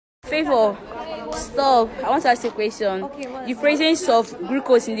Favor, stop. I want to ask you a question. Okay, what? The presence of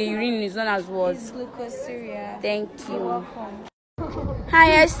glucose in the urine is known as what? It's glucosuria. Thank you. You're welcome.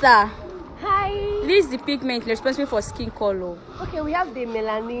 Hi, Esther. Hi. List the pigment responsible for skin color. Okay, we have the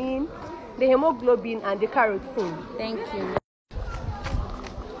melanin, the hemoglobin, and the carotene. Thank you.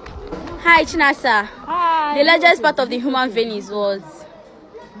 Hi, Chinasa. Hi. The largest part of the human vein is what?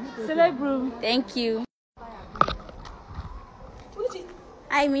 Cerebrum. Thank you.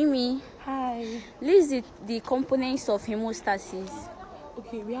 Hi, Mimi. Hi. List the components of hemostasis.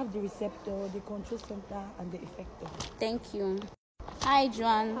 Okay, we have the receptor, the control center, and the effector. Thank you. Hi,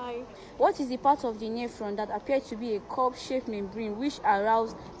 Joan. Hi. What is the part of the nephron that appears to be a cup-shaped membrane which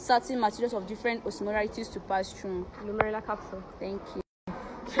allows certain materials of different osmolarities to pass through? Glomerular capsule. Thank you.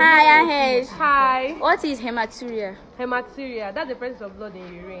 Hi, Ahead. Hi. What is hematuria? Hematuria. That's the presence of blood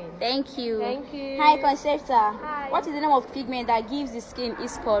in urine. Thank you. Thank you. Hi, Concepta. Hi. What is the name of pigment that gives the skin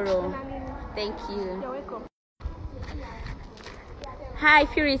its color? Melanin. Thank you. You're welcome. Hi,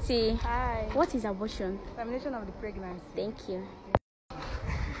 Purity. Hi. What is abortion? Termination of the pregnancy. Thank you.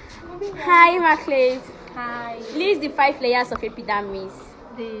 Hi, Immaculate. Hi. List the 5 layers of epidermis.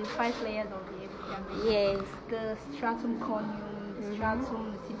 The 5 layers of the epidermis. Yes. The stratum corneum, the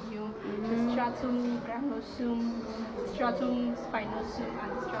stratum lucidium, the stratum granosum, the stratum spinosum,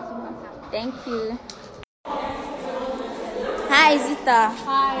 and the stratum basal. Thank you. Hi, Zita.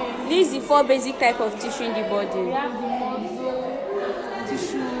 Hi. List the 4 basic types of tissue in the body. We have the muscle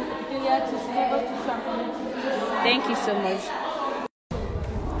tissue, epithelial tissue, nervous tissue, and connective tissue. Thank you so much.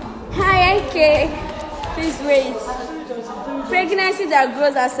 Hi, IK. Please wait. Pregnancy that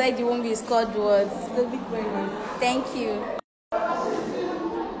grows outside the womb is called what? The big pregnancy. Thank you.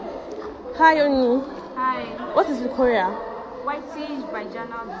 Hi, Oni. Hi. What is leukorrhea? Whitish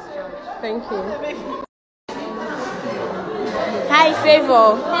vaginal discharge. Thank you. Hi,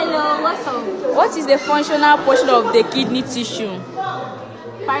 Favor. Hello, what's up? What is the functional portion of the kidney tissue?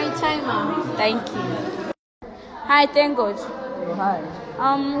 Parenchyma. Thank you. Hi, thank God. Hi.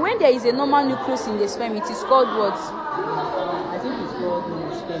 When there is a normal nucleus in the sperm, it is called what? I think it's called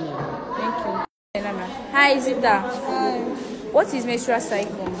sperm. Thank you. Hi, Zita. Hi. What is menstrual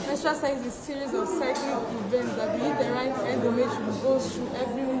cycle? Menstrual cycle is a series of cyclic events that the uterine endometrium goes through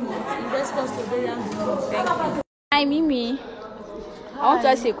every month in response to ovarian growth. Thank you. Hi, Mimi. I want to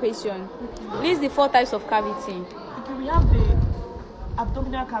ask you a question. List the 4 types of cavity. Okay, we have the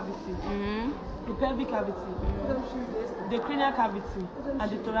abdominal cavity, the pelvic cavity, the cranial cavity,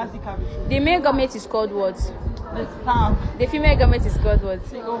 and the thoracic cavity. The male gamete is called what? The sperm. The female gamete is called what?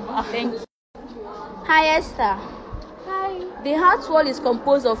 Thank you. Hi, Esther. Hi. The heart wall is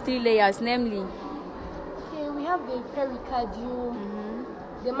composed of 3 layers, namely. Okay, we have the pericardium,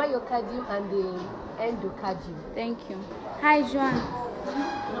 the myocardium, and the endocardium. Thank you. Hi, Joan.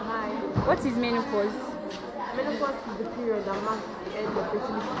 Hi. What is menopause? Menopause is the period that marks the end of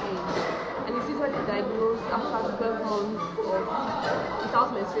fertility age, and it's usually diagnosed after 12 months of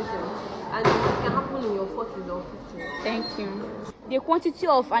without menstruation, and it can happen in your 40s or 50s. Thank you. The quantity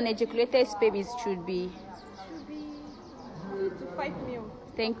of unejaculated sperm should be 2 to 5 ml.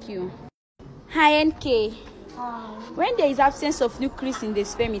 Thank you. Hi, NK. When there is absence of nucleus in the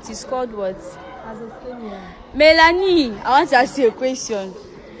sperm, it is called what? Azoospermia. Melanie, I want to ask you a question.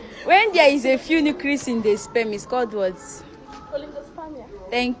 When there is a few nucleus in the sperm, it's called what? Oligospermia.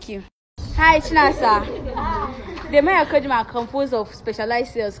 Thank you. Hi, Chinasa. The myocardium are composed of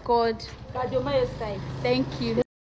specialized cells called Cardiomyocytes. Thank you.